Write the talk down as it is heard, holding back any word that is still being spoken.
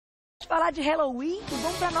falar de Halloween e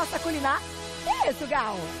vamos pra nossa culinária. Que isso,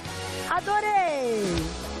 Gal? Adorei!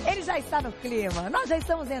 Ele já está no clima, nós já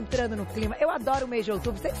estamos entrando no clima. Eu adoro o mês de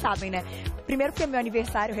outubro, vocês sabem, né? Primeiro porque é meu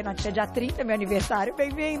aniversário, Renatinha, dia 30 é meu aniversário.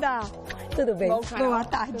 Bem-vinda! Tudo bem? Bom, boa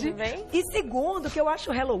tarde. Tudo bem? E segundo, que eu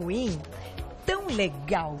acho o Halloween tão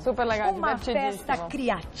legal. Super legal, uma festa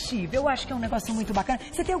criativa. Eu acho que é um negócio muito bacana.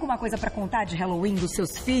 Você tem alguma coisa pra contar de Halloween dos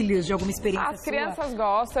seus filhos, de alguma experiência As crianças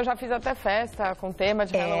gostam, eu já fiz até festa com tema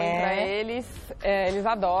de Halloween pra eles. Eles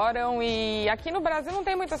adoram. E aqui no Brasil não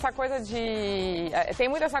tem muito essa coisa de... Tem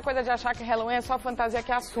muito essa coisa de achar que Halloween é só fantasia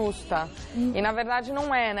que assusta. E na verdade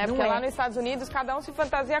não é, né? Porque lá nos Estados Unidos cada um se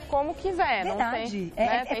fantasia como quiser. Verdade. Não tem,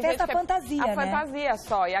 né? É festa fantasia, né? A fantasia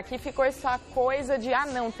só. E aqui ficou essa coisa de,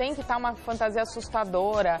 não, tem que estar uma fantasia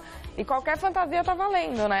assustadora. E qualquer fantasia tá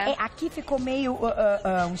valendo, né? Aqui ficou meio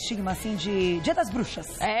um estigma assim de Dia das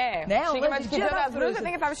Bruxas. Né? Estigma de que Dia das Bruxas tem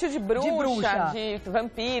que estar vestido de bruxa, de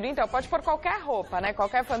vampiro. Então, pode pôr qualquer roupa, né?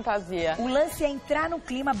 Qualquer fantasia. O lance é entrar no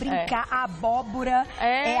clima, brincar. A abóbora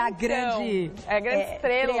é a grande... É a grande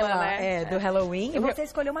estrela, né? Do Halloween. E você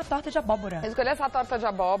escolheu uma torta de abóbora. Eu escolhi essa torta de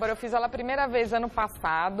abóbora. Eu fiz ela a primeira vez ano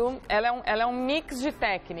passado. Ela é um mix de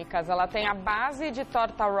técnicas. Ela tem a base de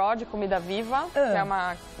torta raw, de comida viva, que é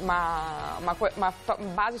uma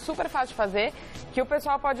base super fácil de fazer, que o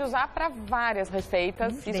pessoal pode usar para várias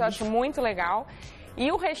receitas. Isso eu acho muito legal.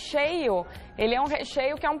 E o recheio, ele é um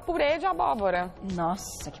recheio que é um purê de abóbora.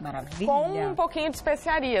 Nossa, que maravilha! Com um pouquinho de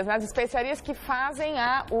especiarias, né? As especiarias que fazem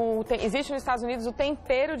existe nos Estados Unidos o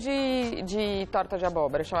tempero de torta de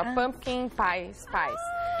abóbora, chama Pumpkin Pie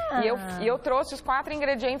Spice. E eu trouxe os 4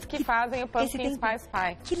 ingredientes que fazem o Pumpkin Spice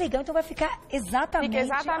Pie. Que legal, então vai ficar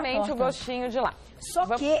exatamente o gostinho de lá. Só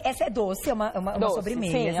que essa é doce, é uma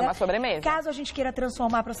sobremesa. Sim, é uma sobremesa. Caso a gente queira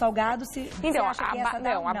transformar para o salgado, você acha que essa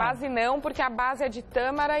não? A base não, porque a base é de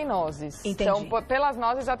tâmara e nozes. Entendi. Então, pelas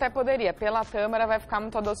nozes até poderia, pela tâmara vai ficar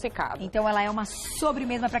muito adocicado. Então ela é uma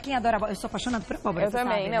sobremesa para quem adora abóbora. Eu sou apaixonada por abóbora, eu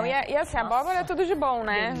também, sabe, né? E assim, a abóbora é tudo de bom,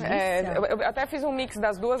 né? Eu até fiz um mix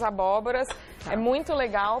das 2 abóboras. É muito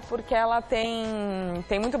legal porque ela tem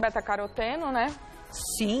muito beta-caroteno, né?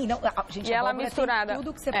 Sim, gente, e ela misturada,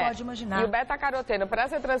 tudo que você pode imaginar. E o beta-caroteno, para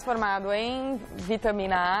ser transformado em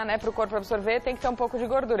vitamina A, né, para o corpo absorver, tem que ter um pouco de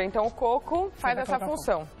gordura. Então o coco faz essa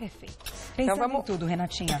função. Perfeito. Pensando em tudo,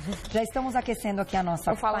 Renatinha. Já estamos aquecendo aqui a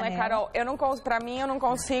nossa panela. Né, Carol? Para mim, eu não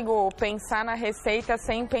consigo pensar na receita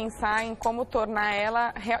sem pensar em como tornar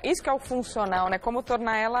ela... Isso que é o funcional, né? Como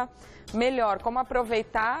tornar ela melhor, como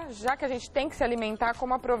aproveitar, já que a gente tem que se alimentar,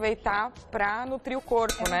 como aproveitar para nutrir o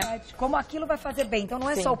corpo, né? Como aquilo vai fazer bem. Então não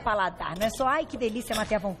é só o paladar, não é só, ai, que delícia,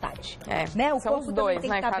 matei à vontade. Né? O são corpo os dois,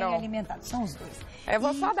 também tem que estar bem alimentado. São os dois. Eu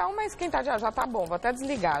vou só dar uma esquentadinha, já tá bom, vou até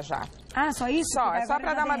desligar já. Só isso? É só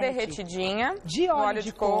para dar uma derretidinha. De óleo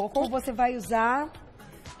de coco, você vai usar...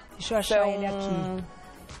 Deixa eu achar ele aqui.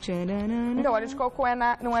 Então, óleo de coco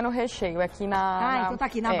não é no recheio, é aqui na... então tá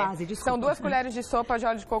aqui na base, desculpa. São 2 colheres de sopa de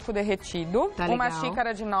óleo de coco derretido, uma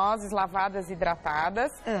xícara de nozes lavadas e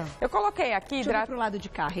hidratadas. Eu coloquei aqui... Deixa eu pro lado de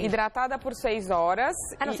cá, hidratada por 6 horas.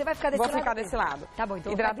 Não, você vai ficar desse lado? Vou ficar desse lado. Tá bom,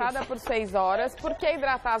 então hidratada por 6 horas. Por que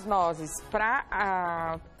hidratar as nozes?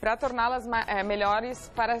 Para torná-las melhores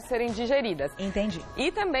para serem digeridas. Entendi.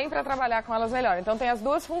 E também para trabalhar com elas melhor. Então tem as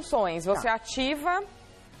 2 funções. Você ativa...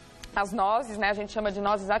 As nozes, né? A gente chama de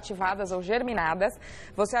nozes ativadas ou germinadas.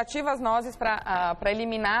 Você ativa as nozes para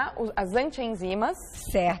eliminar as antienzimas.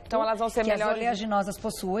 Certo. Então elas vão ser melhores. As oleaginosas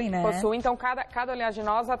possuem, né? Possuem. Então cada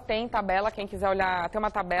oleaginosa tem tabela. Quem quiser olhar, tem uma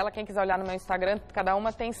tabela. Quem quiser olhar no meu Instagram, cada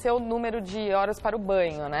uma tem seu número de horas para o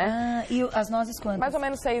banho, né? E as nozes quantas? Mais ou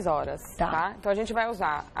menos 6 horas. Tá? Então a gente vai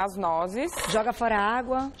usar as nozes. Joga fora a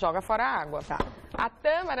água. Joga fora a água. Tá. A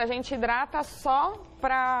tâmara a gente hidrata só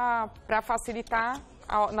para facilitar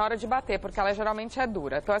na hora de bater, porque ela geralmente é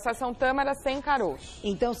dura. Então essas são tâmaras sem caroço.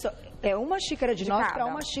 Então é uma xícara de nozes para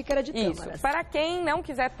uma xícara de tâmaras. Isso. Para quem não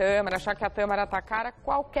quiser tâmara, achar que a tâmara tá cara,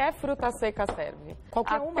 qualquer fruta seca serve.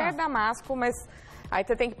 Qualquer uma? Até damasco, mas aí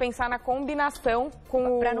você tem que pensar na combinação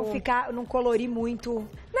com Para não colorir muito.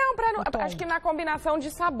 Não, acho que na combinação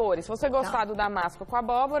de sabores. Se você gostar do damasco com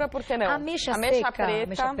abóbora, por que não? Ameixa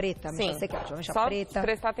preta. Sim. Só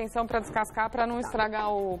prestar atenção para descascar para não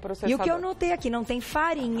estragar o processador. E o que eu notei aqui, não tem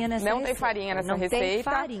farinha nessa receita. Não tem farinha nessa receita. Não tem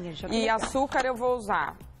farinha. E açúcar eu vou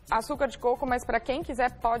usar açúcar de coco, mas para quem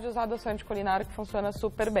quiser pode usar adoçante culinário, que funciona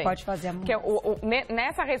super bem. Pode fazer. Porque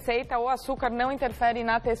nessa receita o açúcar não interfere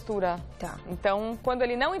na textura. Tá. Então, quando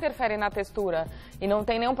ele não interfere na textura e não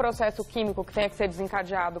tem nenhum processo químico que tenha que ser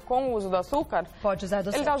desencadeado com o uso do açúcar... Pode usar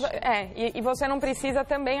adoçante. E você não precisa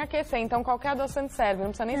também aquecer, então qualquer adoçante serve, não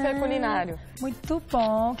precisa nem ser culinário. Muito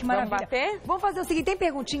bom, que maravilha. Vamos bater? Vamos fazer o seguinte, tem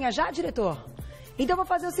perguntinha já, diretor? Então, vou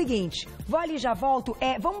fazer o seguinte. Vou ali, já volto.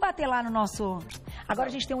 Vamos bater lá no nosso... Agora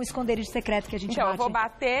a gente tem um esconderijo secreto que a gente bate. Então, eu vou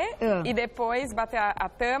bater e depois bater a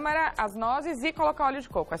tâmara, as nozes e colocar óleo de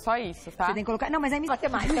coco. É só isso, tá? Você tem que colocar... Não, mas aí me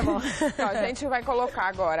bater mais, tá bom? Então, a gente vai colocar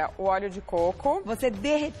agora o óleo de coco. Você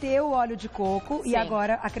derreteu o óleo de coco e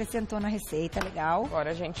agora acrescentou na receita, legal.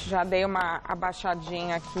 Agora a gente já deu uma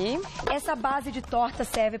abaixadinha aqui. Essa base de torta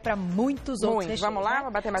serve para muitos outros recheios. Vamos lá, né?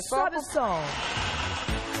 vou bater mais pouco. Sobe o som.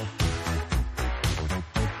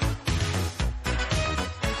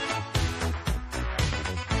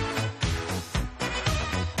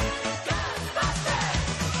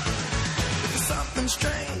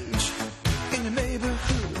 Strange in your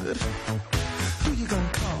neighborhood. Who you gonna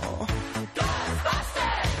call?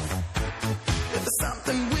 Ghostbusters! If there's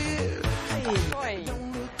something weird.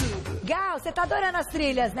 Gal, você tá adorando as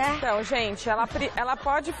trilhas, né? Então, gente, ela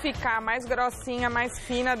pode ficar mais grossinha, mais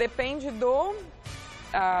fina, depende do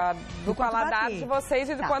paladar de vocês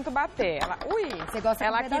e do quanto bater. Você gosta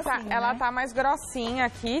com um pedacinho, né? Ela tá mais grossinha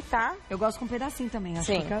aqui, tá? Eu gosto com um pedacinho também, acho.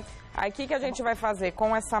 Sim. Aí o que a gente vai fazer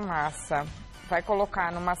com essa massa? Vai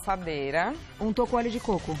colocar numa assadeira. Untou com óleo de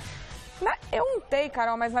coco. Eu untei,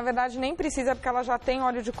 Carol, mas na verdade nem precisa, porque ela já tem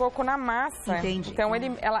óleo de coco na massa. Entendi. Então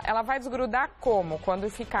ela vai desgrudar como? Quando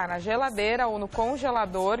ficar na geladeira ou no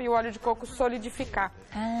congelador e o óleo de coco solidificar.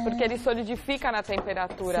 Porque ele solidifica na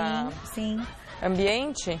temperatura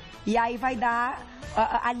ambiente. E aí vai dar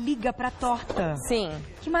a liga pra torta. Sim.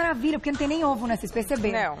 Que maravilha, porque não tem nem ovo, né? Vocês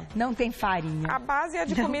perceberam? Não. Não tem farinha. A base é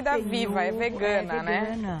de comida viva, é vegana,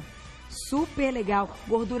 né? Super legal.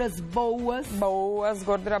 Gorduras boas.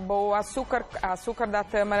 Gordura boa. Açúcar da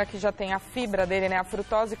tâmara, que já tem a fibra dele, né? A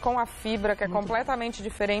frutose com a fibra, que é completamente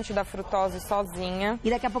diferente da frutose sozinha. E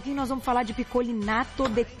daqui a pouquinho nós vamos falar de picolinato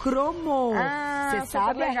de cromo. Você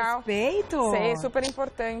sabe legal. a respeito? Sei, super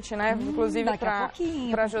importante, né? Inclusive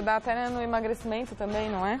pra ajudar até no emagrecimento também,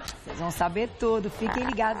 não é? Vocês vão saber tudo. Fiquem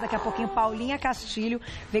ligados, daqui a pouquinho Paulinha Castilho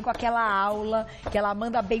vem com aquela aula que ela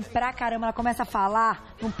manda bem pra caramba. Ela começa a falar,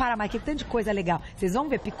 não para mais, que tanto de coisa legal. Vocês vão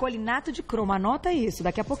ver, picolinato de cromo, anota isso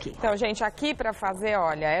daqui a pouquinho. Então, gente, aqui pra fazer,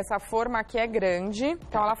 olha, essa forma aqui é grande,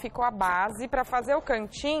 então ela ficou a base. Pra fazer o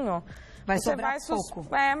cantinho, você vai pouco.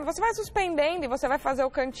 Você vai suspendendo e você vai fazer o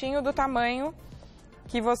cantinho do tamanho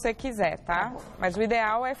que você quiser, tá? Mas o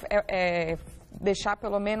ideal é deixar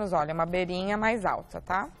pelo menos, olha, uma beirinha mais alta,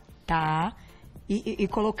 tá? Tá. E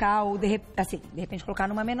colocar de repente colocar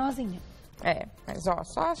numa menorzinha. Mas ó,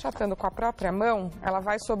 só achatando com a própria mão, ela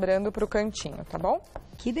vai sobrando pro cantinho, tá bom?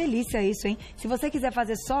 Que delícia isso, hein? Se você quiser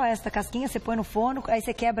fazer só esta casquinha, você põe no forno, aí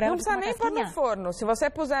você quebra ela. Não precisa nem pôr no forno. Se você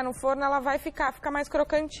puser no forno, ela vai ficar mais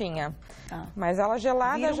crocantinha. Mas ela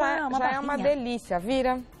gelada já é uma delícia,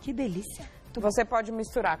 vira. Que delícia. Você pode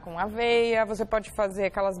misturar com aveia, você pode fazer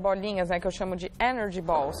aquelas bolinhas, né, que eu chamo de energy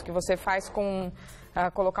balls, que você faz com...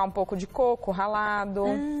 colocar um pouco de coco ralado.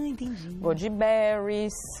 Entendi. Goji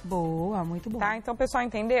berries. Boa, muito bom. Tá, então o pessoal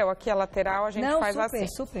entendeu? Aqui a lateral a gente faz assim.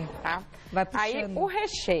 Super. Tá? Vai puxando.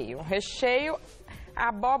 Aí o recheio, a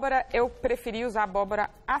abóbora, eu preferi usar abóbora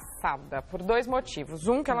assada, por 2 motivos.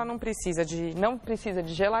 Um, que ela não precisa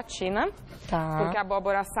de gelatina, porque a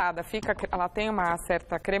abóbora assada ela tem uma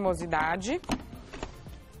certa cremosidade.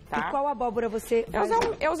 Tá? E qual abóbora você vai usar?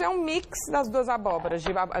 Eu usei um mix das 2 abóboras,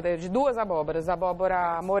 de 2 abóboras, da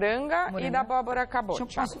abóbora moranga e da abóbora cabocha.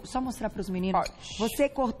 Posso só mostrar para os meninos? Pode. Você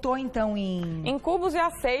cortou então em cubos e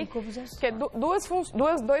assei. Porque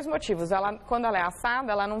dois motivos. Quando ela é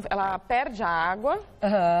assada, ela perde a água,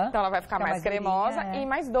 então ela vai ficar mais cremosa e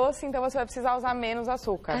mais doce, então você vai precisar usar menos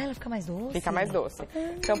açúcar. Ela fica mais doce? Fica mais doce.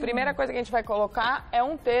 Então a primeira coisa que a gente vai colocar é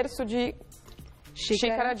 1/3 de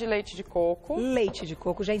xícara de leite de coco. Leite de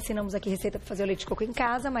coco. Já ensinamos aqui receita para fazer o leite de coco em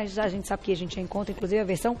casa, mas já a gente sabe que a gente já encontra, inclusive, a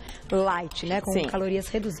versão light, né? Com calorias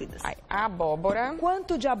reduzidas. Aí, a abóbora.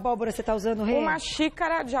 Quanto de abóbora você está usando, Rê? 1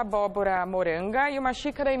 xícara de abóbora moranga e 1,5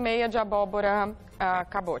 xícaras de abóbora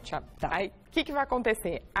cabocha. Tá. Aí, o que vai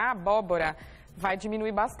acontecer? A abóbora vai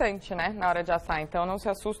diminuir bastante, né? Na hora de assar. Então, não se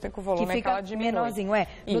assustem com o volume que ela diminui. Menorzinho,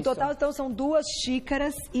 No total, então, são 2,5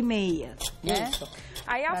 xícaras, né? Isso.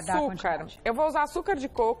 Aí, açúcar. Eu vou usar açúcar de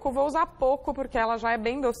coco, vou usar pouco, porque ela já é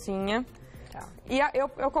bem docinha. Tá. E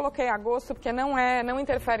eu coloquei a gosto, porque não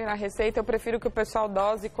interfere na receita. Eu prefiro que o pessoal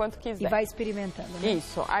dose quanto quiser. E vai experimentando, né?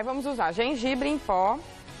 Isso. Aí, vamos usar gengibre em pó.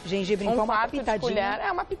 Gengibre em pó, uma pitadinha. De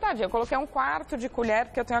colher. Uma pitadinha. Eu coloquei 1/4 de colher,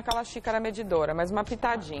 porque eu tenho aquela xícara medidora, mas uma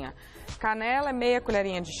pitadinha. Canela, meia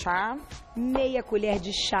colherinha de chá. Meia colher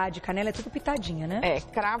de chá de canela, é tudo pitadinha, né?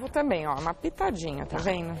 Cravo também, ó, uma pitadinha, tá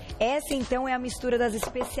vendo? Essa, então, é a mistura das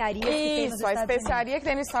especiarias que tem nos Estados Unidos. A especiaria que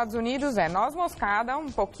tem nos Estados Unidos é noz moscada,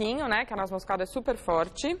 um pouquinho, né, que a noz moscada é super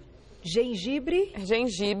forte. Gengibre,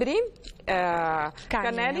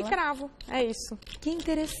 canela e cravo. É isso. Que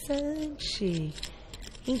interessante.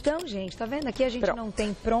 Então, gente, tá vendo? Aqui a gente Pronto. não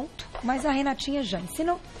tem pronto, mas a Renatinha já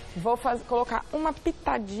ensinou. Vou colocar uma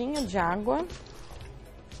pitadinha de água.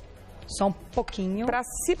 Só um pouquinho. Pra,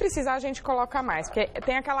 se precisar, a gente coloca mais. Porque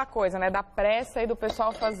tem aquela coisa, né, da pressa e do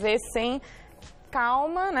pessoal fazer sem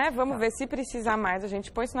calma, né? Vamos ver se precisar mais, a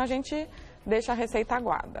gente põe, senão a gente deixa a receita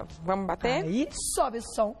aguada. Vamos bater? Aí, sobe o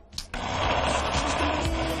som.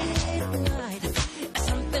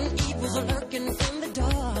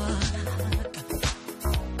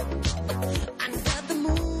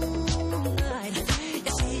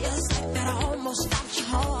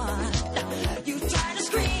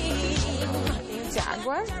 De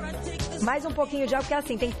água. Mais um pouquinho de água, porque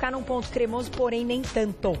assim, tem que ficar num ponto cremoso, porém nem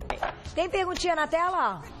tanto. Tem perguntinha na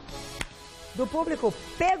tela? Do público?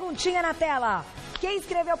 Perguntinha na tela. Quem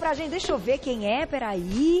escreveu pra gente? Deixa eu ver quem é,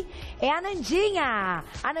 peraí. É a Nandinha.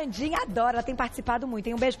 A Nandinha adora, ela tem participado muito,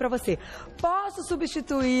 hein? Um beijo pra você. Posso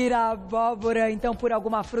substituir a abóbora, então, por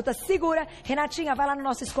alguma fruta? Segura. Renatinha, vai lá no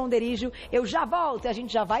nosso esconderijo. Eu já volto e a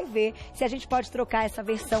gente já vai ver se a gente pode trocar essa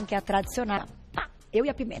versão que é a tradicional. Eu e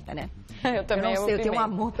a pimenta, né? Eu também eu tenho um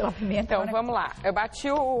amor pela pimenta. Então, vamos lá. Eu bati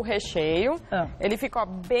o recheio. Ele ficou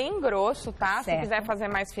bem grosso, tá? Certo. Se quiser fazer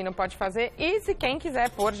mais fino, pode fazer. E se quem quiser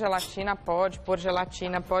pôr gelatina, pode pôr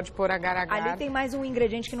gelatina, pode pôr agar-agar. Ali tem mais um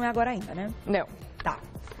ingrediente que não é agora ainda, né? Não. Tá.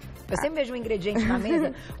 Eu sempre vejo um ingrediente na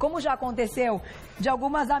mesa, como já aconteceu de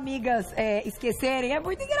algumas amigas esquecerem, é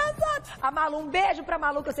muito engraçado. A Malu, um beijo pra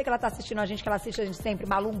Malu, que eu sei que ela tá assistindo a gente, que ela assiste a gente sempre.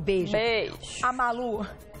 Malu, um beijo. Beijo. A Malu,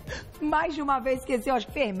 mais de uma vez esqueceu, acho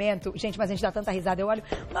que fermento. Gente, mas a gente dá tanta risada, eu olho,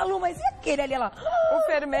 Malu, mas e aquele ali, ela? O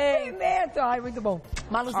fermento. Fermento, ai, muito bom.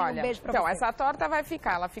 Maluzinho, Olha, um beijo pra então, você. essa torta vai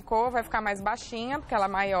ficar, vai ficar mais baixinha, porque ela é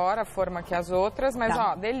maior a forma que as outras, mas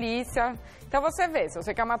Tá. ó, delícia. Então você vê, se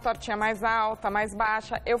você quer uma tortinha mais alta, mais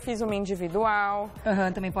baixa, eu fiz uma individual.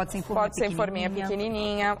 Também pode ser em forminha Pode ser em forminha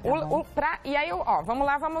pequenininha. Tá E aí, ó, vamos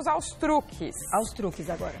lá, vamos aos truques. Aos truques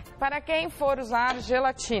agora. Para quem for usar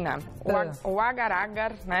gelatina, o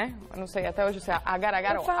agar-agar, né? Eu não sei até hoje se é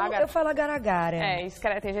agar-agar ou agar. Eu falo agar-agar,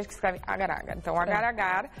 tem gente que escreve agar-agar. Então, o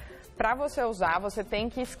agar-agar, para você usar, você tem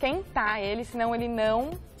que esquentar ele, senão ele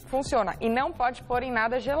não funciona. E não pode pôr em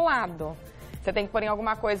nada gelado. Você tem que pôr em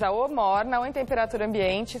alguma coisa ou morna ou em temperatura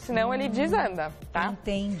ambiente, senão ele desanda, tá?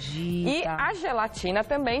 Entendi. E a gelatina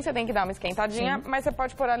também, você tem que dar uma esquentadinha, mas você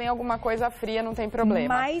pode pôr ali em alguma coisa fria, não tem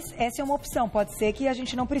problema. Mas essa é uma opção, pode ser que a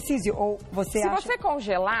gente não precise, ou você Se acha... você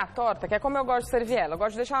congelar a torta, que é como eu gosto de servir ela, eu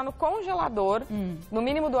gosto de deixar ela no congelador, no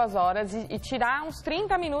mínimo 2 horas, e tirar uns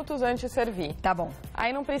 30 minutos antes de servir. Tá bom.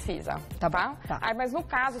 Aí não precisa, Tá bom, tá. Aí, mas no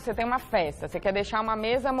caso, você tem uma festa, você quer deixar uma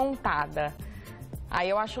mesa montada. Aí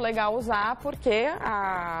eu acho legal usar porque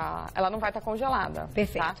ela não vai estar congelada.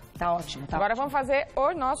 Perfeito, tá ótimo. Agora vamos fazer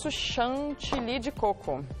o nosso chantilly de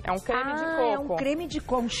coco. É um creme de coco. É um creme de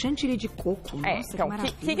coco, um chantilly de coco. Nossa, então,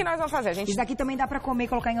 que o que nós vamos fazer? Isso daqui também dá pra comer e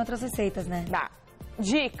colocar em outras receitas, né? Dá.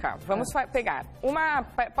 Dica, vamos pegar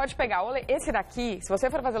pode pegar esse daqui, se você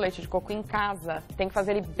for fazer leite de coco em casa, tem que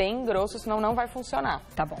fazer ele bem grosso, senão não vai funcionar.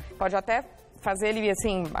 Tá bom. Pode até fazer ele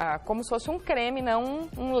assim, como se fosse um creme, não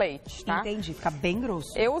um leite, tá? Entendi, fica bem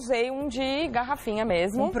grosso. Eu usei um de garrafinha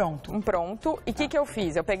mesmo. Um pronto. Um pronto. E o que eu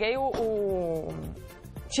fiz? Eu peguei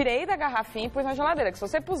tirei da garrafinha e pus na geladeira. Que se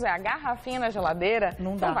você puser a garrafinha na geladeira,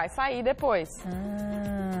 não vai sair depois.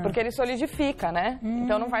 Porque ele solidifica, né?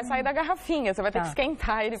 Então não vai sair da garrafinha. Você vai ter que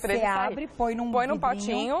esquentar ele pra ele sair. Você abre, põe num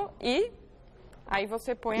potinho e aí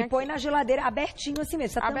você põe aqui. E põe na geladeira abertinho assim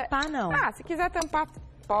mesmo, precisa tampar não. Se quiser tampar,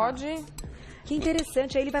 pode. Que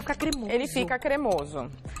interessante, aí ele vai ficar cremoso. Ele fica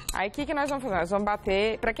cremoso. Aí o que nós vamos fazer? Nós vamos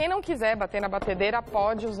bater... Pra quem não quiser bater na batedeira,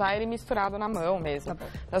 pode usar ele misturado na mão mesmo. Tá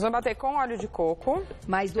bom. Nós vamos bater com óleo de coco.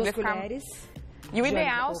 Mais 2 colheres. E o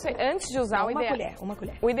ideal, antes de usar, uma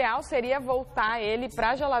colher. O ideal seria voltar ele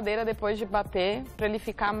pra geladeira depois de bater, pra ele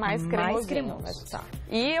ficar mais cremosinho. Mais cremoso, tá.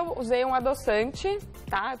 E eu usei um adoçante,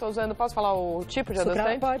 tá? Eu tô usando, posso falar o tipo de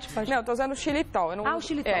adoçante? Pode. Não, eu tô usando xilitol. O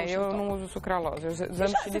xilitol. Eu não uso sucralose, eu usando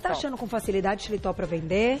xilitol. Você tá achando com facilidade xilitol pra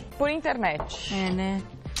vender? Por internet. É, né?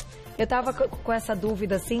 Eu tava com essa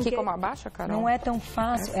dúvida assim. Que como abaixa, Carol? Não é tão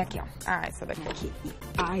fácil. É aqui, ó. Essa daqui. Aqui.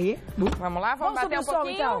 Aí. Vamos lá, vamos bater um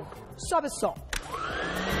pouquinho? Som, então. Sobe o som.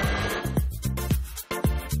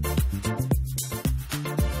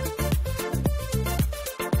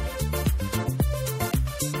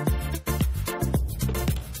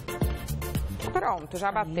 Pronto,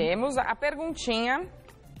 já batemos. A perguntinha,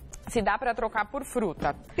 se dá pra trocar por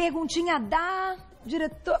fruta. Perguntinha da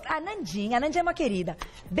diretora, a Nandinha. A Nandinha é uma querida.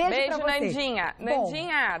 Beijo pra você. Nandinha. Bom,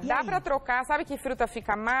 Nandinha, dá pra trocar, sabe que fruta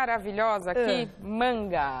fica maravilhosa aqui?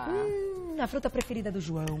 Manga. A fruta preferida do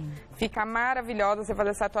João. Fica maravilhosa você fazer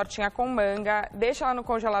essa tortinha com manga. Deixa ela no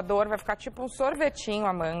congelador, vai ficar tipo um sorvetinho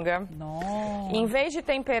a manga. Nossa. Em vez de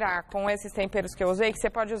temperar com esses temperos que eu usei, que você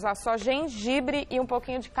pode usar só gengibre e um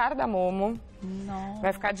pouquinho de cardamomo. Nossa.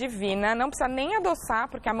 Vai ficar divina. Não precisa nem adoçar,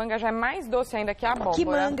 porque a manga já é mais doce ainda que a abóbora. Que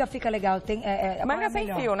manga fica legal? Tem, manga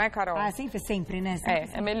sem fio, né, Carol? Ah, sempre, né?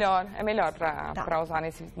 É melhor pra usar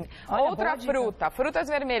nesse... Olha, outra fruta, frutas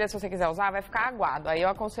vermelhas, se você quiser usar, vai ficar aguado. Aí eu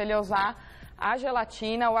aconselho a usar a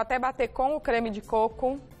gelatina ou até bater com o creme de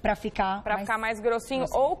coco. Pra ficar mais grossinho.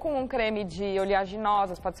 Ou com um creme de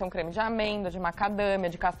oleaginosas, pode ser um creme de amêndoa, de macadâmia,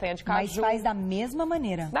 de castanha de caju. Mas faz da mesma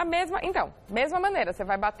maneira. Mesma maneira. Você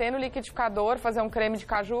vai bater no liquidificador, fazer um creme de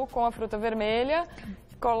caju com a fruta vermelha,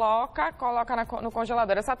 coloca no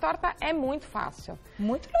congelador. Essa torta é muito fácil.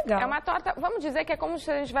 Muito legal. É uma torta, vamos dizer que é como se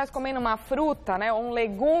a gente estivesse comendo uma fruta, né? Ou um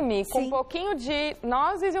legume com um pouquinho de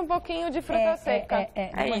nozes e um pouquinho de fruta seca.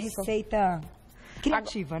 É uma receita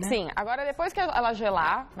criativa, né? Sim. Agora, depois que ela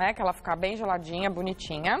gelar, né? Que ela ficar bem geladinha,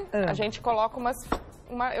 bonitinha, a gente coloca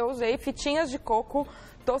eu usei fitinhas de coco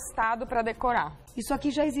tostado para decorar. Isso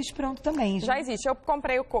aqui já existe pronto também, gente. Já existe. Eu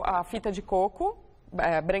comprei a fita de coco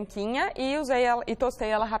branquinha e usei ela e tostei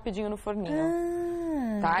ela rapidinho no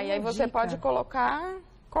forninho. Tá? E aí você pode colocar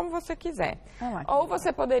como você quiser. Ou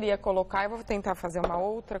você poderia colocar, eu vou tentar fazer uma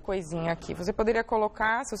outra coisinha aqui. Você poderia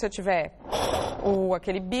colocar, se você tiver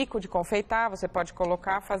aquele bico de confeitar, você pode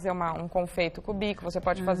colocar, fazer um confeito com o bico, você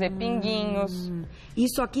pode fazer pinguinhos.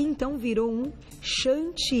 Isso aqui então virou um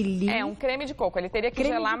chantilly. É, um creme de coco. Ele teria que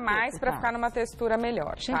gelar mais para ficar numa textura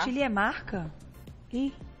melhor. Chantilly é marca?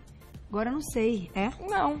 Agora eu não sei, é?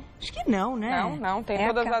 Não. Acho que não, né? Não, tem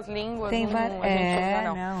todas as línguas. Tem várias.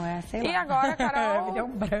 Sei lá. E agora, Carol, me deu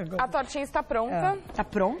um branco. A tortinha está pronta. Tá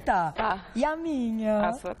pronta? Tá. E a minha?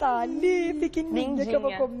 A sua tá ali, pequenininha, que eu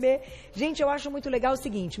vou comer. Gente, eu acho muito legal o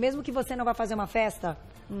seguinte, mesmo que você não vá fazer uma festa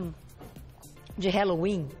de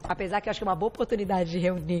Halloween, apesar que eu acho que é uma boa oportunidade de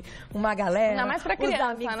reunir uma galera. Não, mas pra criança,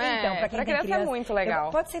 amigos, né? Então, pra quem tem criança é muito legal.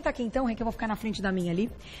 Pode sentar aqui então, Rê, que eu vou ficar na frente da minha ali.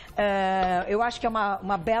 Eu acho que é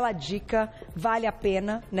uma bela dica, vale a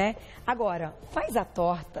pena, né? Agora, faz a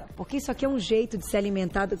torta, porque isso aqui é um jeito de ser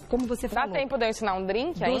alimentado, como você falou. Dá tempo de eu ensinar um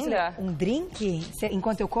drink ainda? Um drink?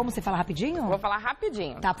 Enquanto eu como, você fala rapidinho? Vou falar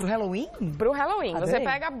rapidinho. Tá, pro Halloween? Pro Halloween. Adorei. Você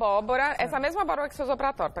pega a abóbora, essa mesma abóbora que você usou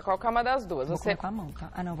pra torta, qualquer uma das duas. Vou colocar a mão, tá?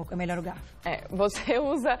 Ah, não, é melhor o garfo. Você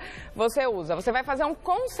usa. Você vai fazer um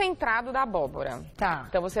concentrado da abóbora. Tá.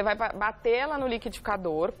 Então você vai bater ela no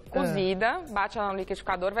liquidificador, cozida, bate ela no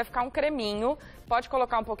liquidificador, vai ficar um creminho. Pode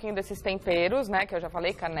colocar um pouquinho desses temperos, né? Que eu já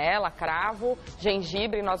falei, canela, cravo,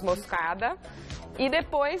 gengibre, noz moscada. E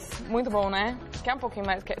depois, muito bom, né? Quer um pouquinho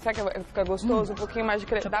mais? Será que fica gostoso? Um pouquinho mais de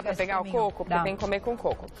creme. Dá pra pegar o coco? Porque tem que comer com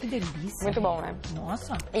coco. Que delícia. Muito bom, né?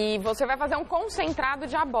 Nossa. E você vai fazer um concentrado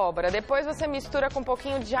de abóbora. Depois você mistura com um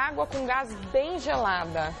pouquinho de água com gás bem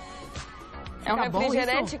gelada. É um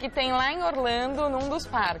refrigerante que tem lá em Orlando, num dos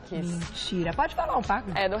parques. Mentira. Pode falar um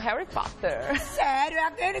parque? É do Harry Potter. Sério? É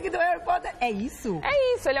aquele do Harry Potter? É isso?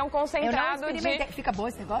 É isso. Ele é um concentrado Fica bom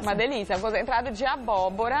esse negócio? Uma delícia. É um concentrado de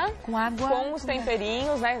abóbora. Com água. Com os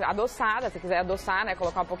temperinhos, né? Adoçada. Se quiser adoçar, né?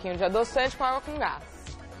 Colocar um pouquinho de adoçante com água com gás.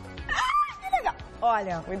 Que legal.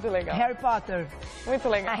 Olha. Muito legal. Harry Potter. Muito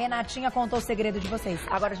legal. A Renatinha contou o segredo de vocês.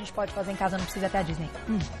 Agora a gente pode fazer em casa, não precisa até a Disney.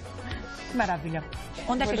 Que maravilha.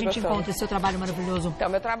 Onde é que a gente encontra esse seu trabalho maravilhoso? Então,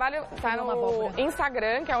 meu trabalho tá no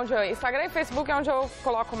Instagram, que é onde Instagram e Facebook é onde eu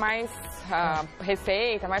coloco mais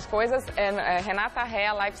receita, mais coisas. É Renata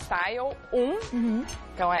Rea Lifestyle 1.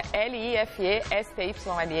 Então é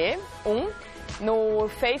LIFESTYLE 1. No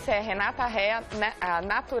Face é Renata Rea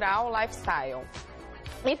Natural Lifestyle.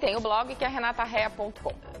 E tem o blog que é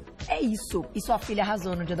renatarea.com. É isso. E sua filha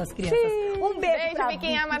arrasou no Dia das Crianças. Sim. Um beijo pra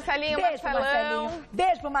Miquinha, Marcelinho, Marcelão.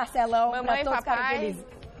 Beijo pro Marcelão. Mamãe e papai.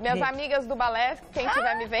 Minhas amigas do balé, quem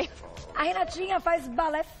estiver me vendo. A Renatinha faz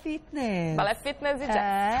balé fitness. Balé fitness e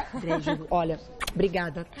jazz. Olha,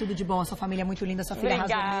 obrigada. Tudo de bom. A sua família é muito linda. Sua filha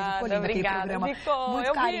arrasou mesmo. Ficou lindo aquele programa. Ficou.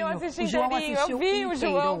 Eu vi, eu assisti inteirinho. Eu vi o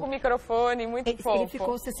João com o microfone, muito fofo. Ele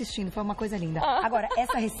ficou se assistindo. Foi uma coisa linda. Agora,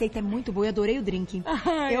 essa receita é muito boa. Eu adorei o drink.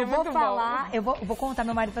 Eu vou falar, eu vou contar.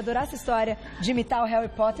 Meu marido vai adorar essa história de imitar o Harry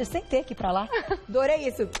Potter sem ter que ir pra lá. Adorei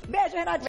isso. Beijo, Renatinha.